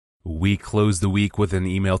We close the week with an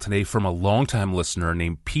email today from a longtime listener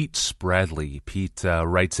named Pete Spradley. Pete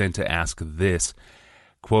writes in to ask this,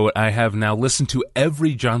 quote, I have now listened to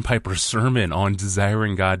every John Piper sermon on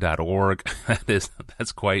desiringgod.org.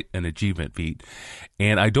 That's quite an achievement, Pete.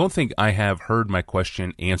 And I don't think I have heard my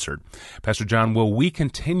question answered. Pastor John, will we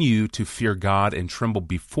continue to fear God and tremble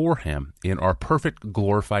before him in our perfect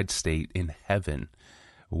glorified state in heaven?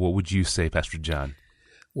 What would you say, Pastor John?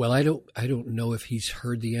 Well, I don't know if he's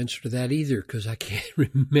heard the answer to that either, because I can't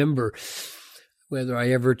remember whether I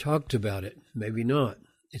ever talked about it. Maybe not.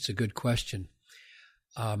 It's a good question.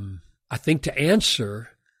 I think to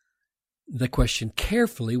answer the question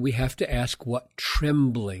carefully, we have to ask what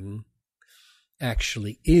trembling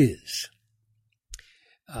actually is.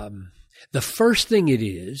 The first thing it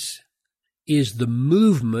is the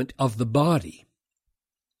movement of the body.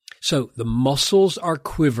 So the muscles are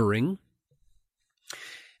quivering.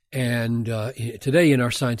 And today in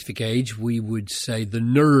our scientific age, we would say the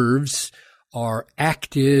nerves are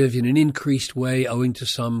active in an increased way owing to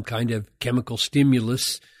some kind of chemical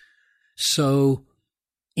stimulus. So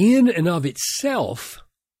in and of itself,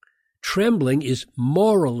 trembling is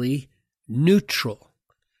morally neutral.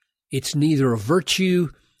 It's neither a virtue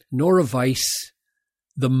nor a vice.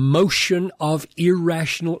 The motion of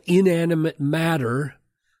irrational, inanimate matter,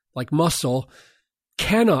 like muscle,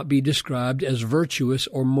 cannot be described as virtuous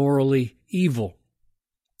or morally evil.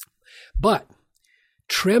 But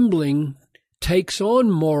trembling takes on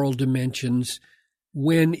moral dimensions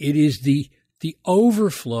when it is the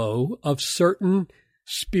overflow of certain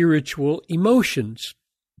spiritual emotions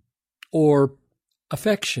or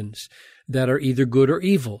affections that are either good or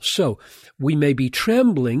evil. So we may be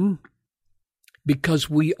trembling because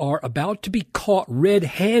we are about to be caught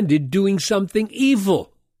red-handed doing something evil.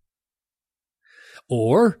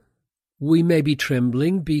 Or we may be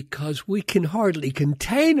trembling because we can hardly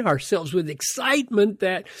contain ourselves with excitement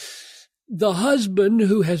that the husband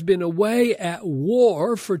who has been away at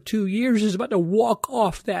war for 2 years is about to walk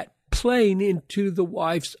off that plane into the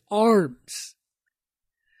wife's arms.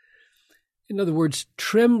 In other words,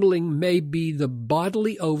 trembling may be the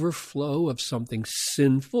bodily overflow of something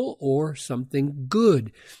sinful or something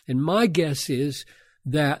good. And my guess is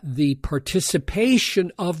that the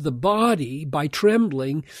participation of the body by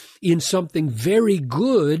trembling in something very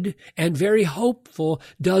good and very hopeful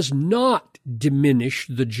does not diminish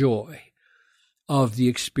the joy of the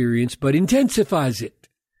experience, but intensifies it.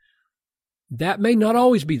 That may not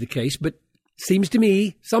always be the case, but seems to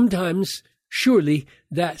me sometimes, surely,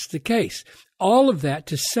 that's the case. All of that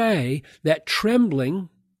to say that trembling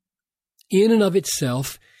in and of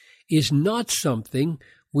itself is not something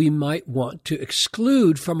we might want to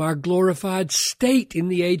exclude from our glorified state in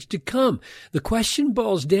the age to come. The question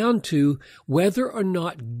boils down to whether or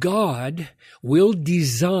not God will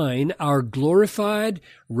design our glorified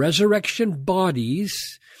resurrection bodies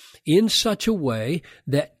in such a way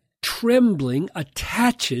that trembling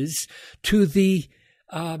attaches to the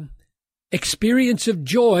experience of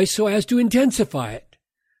joy so as to intensify it.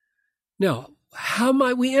 Now, how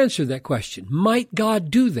might we answer that question? Might God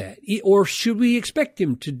do that? Or should we expect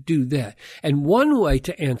him to do that? And one way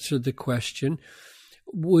to answer the question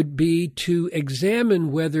would be to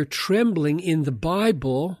examine whether trembling in the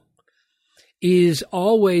Bible is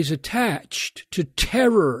always attached to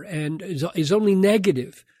terror and is only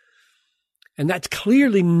negative. And that's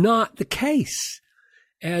clearly not the case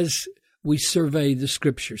as we survey the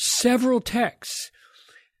scriptures. Several texts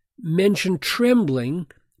mention trembling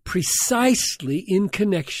precisely in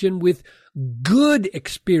connection with good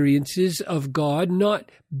experiences of God, not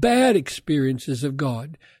bad experiences of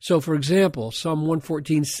God. So, for example, Psalm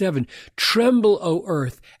 114:7, tremble, O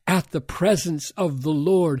earth, at the presence of the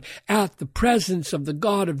Lord, at the presence of the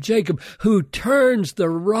God of Jacob, who turns the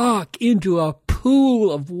rock into a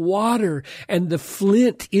pool of water and the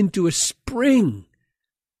flint into a spring.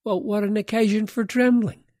 Well, what an occasion for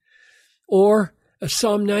trembling. Or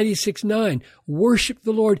Psalm 96:9, worship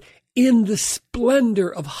the Lord in the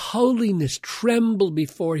splendor of holiness. Tremble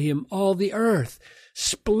before him, all the earth.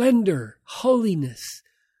 Splendor, holiness.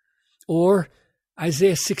 Or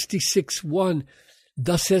Isaiah 66:1,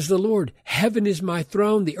 thus says the Lord, heaven is my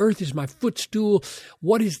throne, the earth is my footstool.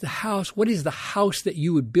 What is the house? What is the house that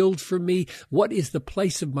you would build for me? What is the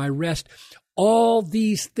place of my rest? All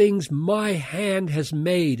these things my hand has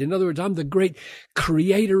made. In other words, I'm the great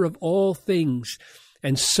creator of all things.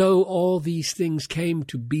 And so all these things came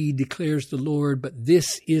to be, declares the Lord. But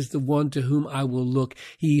this is the one to whom I will look,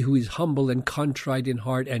 he who is humble and contrite in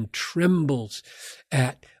heart and trembles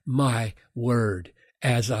at my word,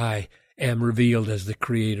 as I am revealed as the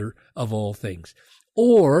creator of all things.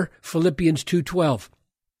 Or Philippians 2:12.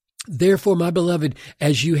 Therefore, my beloved,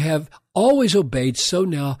 as you have always obeyed, so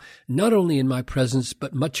now, not only in my presence,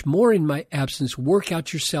 but much more in my absence, work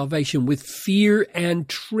out your salvation with fear and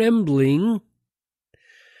trembling.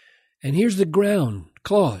 And here's the ground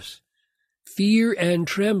clause. Fear and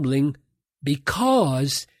trembling,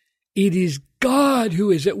 because it is God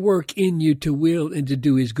who is at work in you to will and to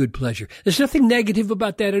do his good pleasure. There's nothing negative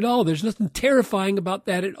about that at all. There's nothing terrifying about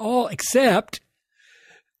that at all, except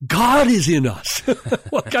God is in us.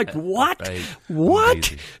 Like, what? Right. What?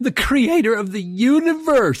 Amazing. The creator of the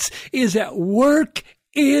universe is at work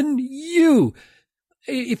in you.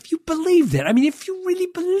 If you believe that, if you really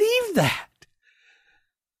believe that,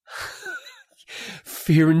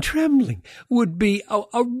 fear and trembling would be a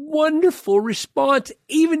wonderful response,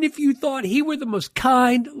 even if you thought he were the most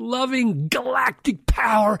kind, loving, galactic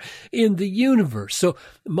power in the universe. So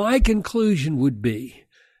my conclusion would be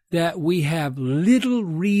that we have little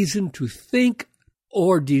reason to think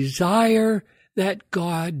or desire that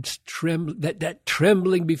that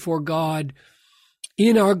trembling before God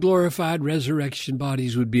in our glorified resurrection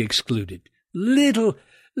bodies would be excluded. Little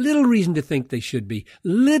reason to think they should be.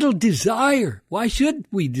 Little desire. Why should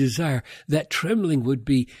we desire that trembling would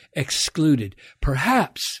be excluded?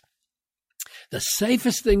 Perhaps the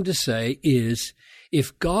safest thing to say is,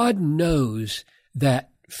 if God knows that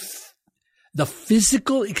the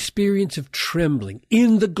physical experience of trembling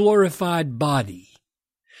in the glorified body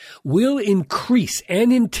will increase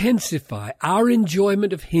and intensify our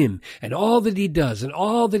enjoyment of him and all that he does and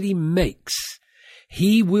all that he makes,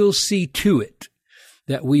 he will see to it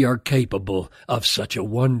that we are capable of such a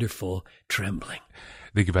wonderful trembling.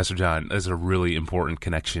 Thank you, Pastor John. That's a really important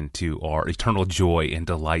connection to our eternal joy and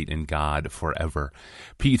delight in God forever.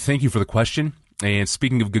 Pete, thank you for the question. And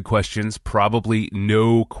speaking of good questions, probably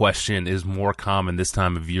no question is more common this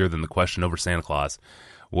time of year than the question over Santa Claus.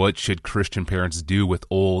 What should Christian parents do with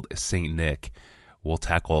old St. Nick? We'll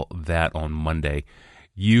tackle that on Monday.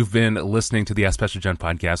 You've been listening to the Ask Pastor John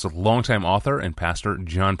podcast with longtime author and pastor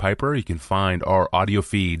John Piper. You can find our audio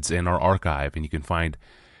feeds in our archive, and you can find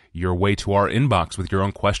your way to our inbox with your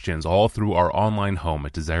own questions all through our online home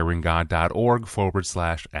at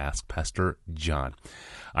desiringgod.org/Ask Pastor John.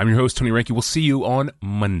 I'm your host, Tony Reinke. We'll see you on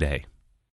Monday.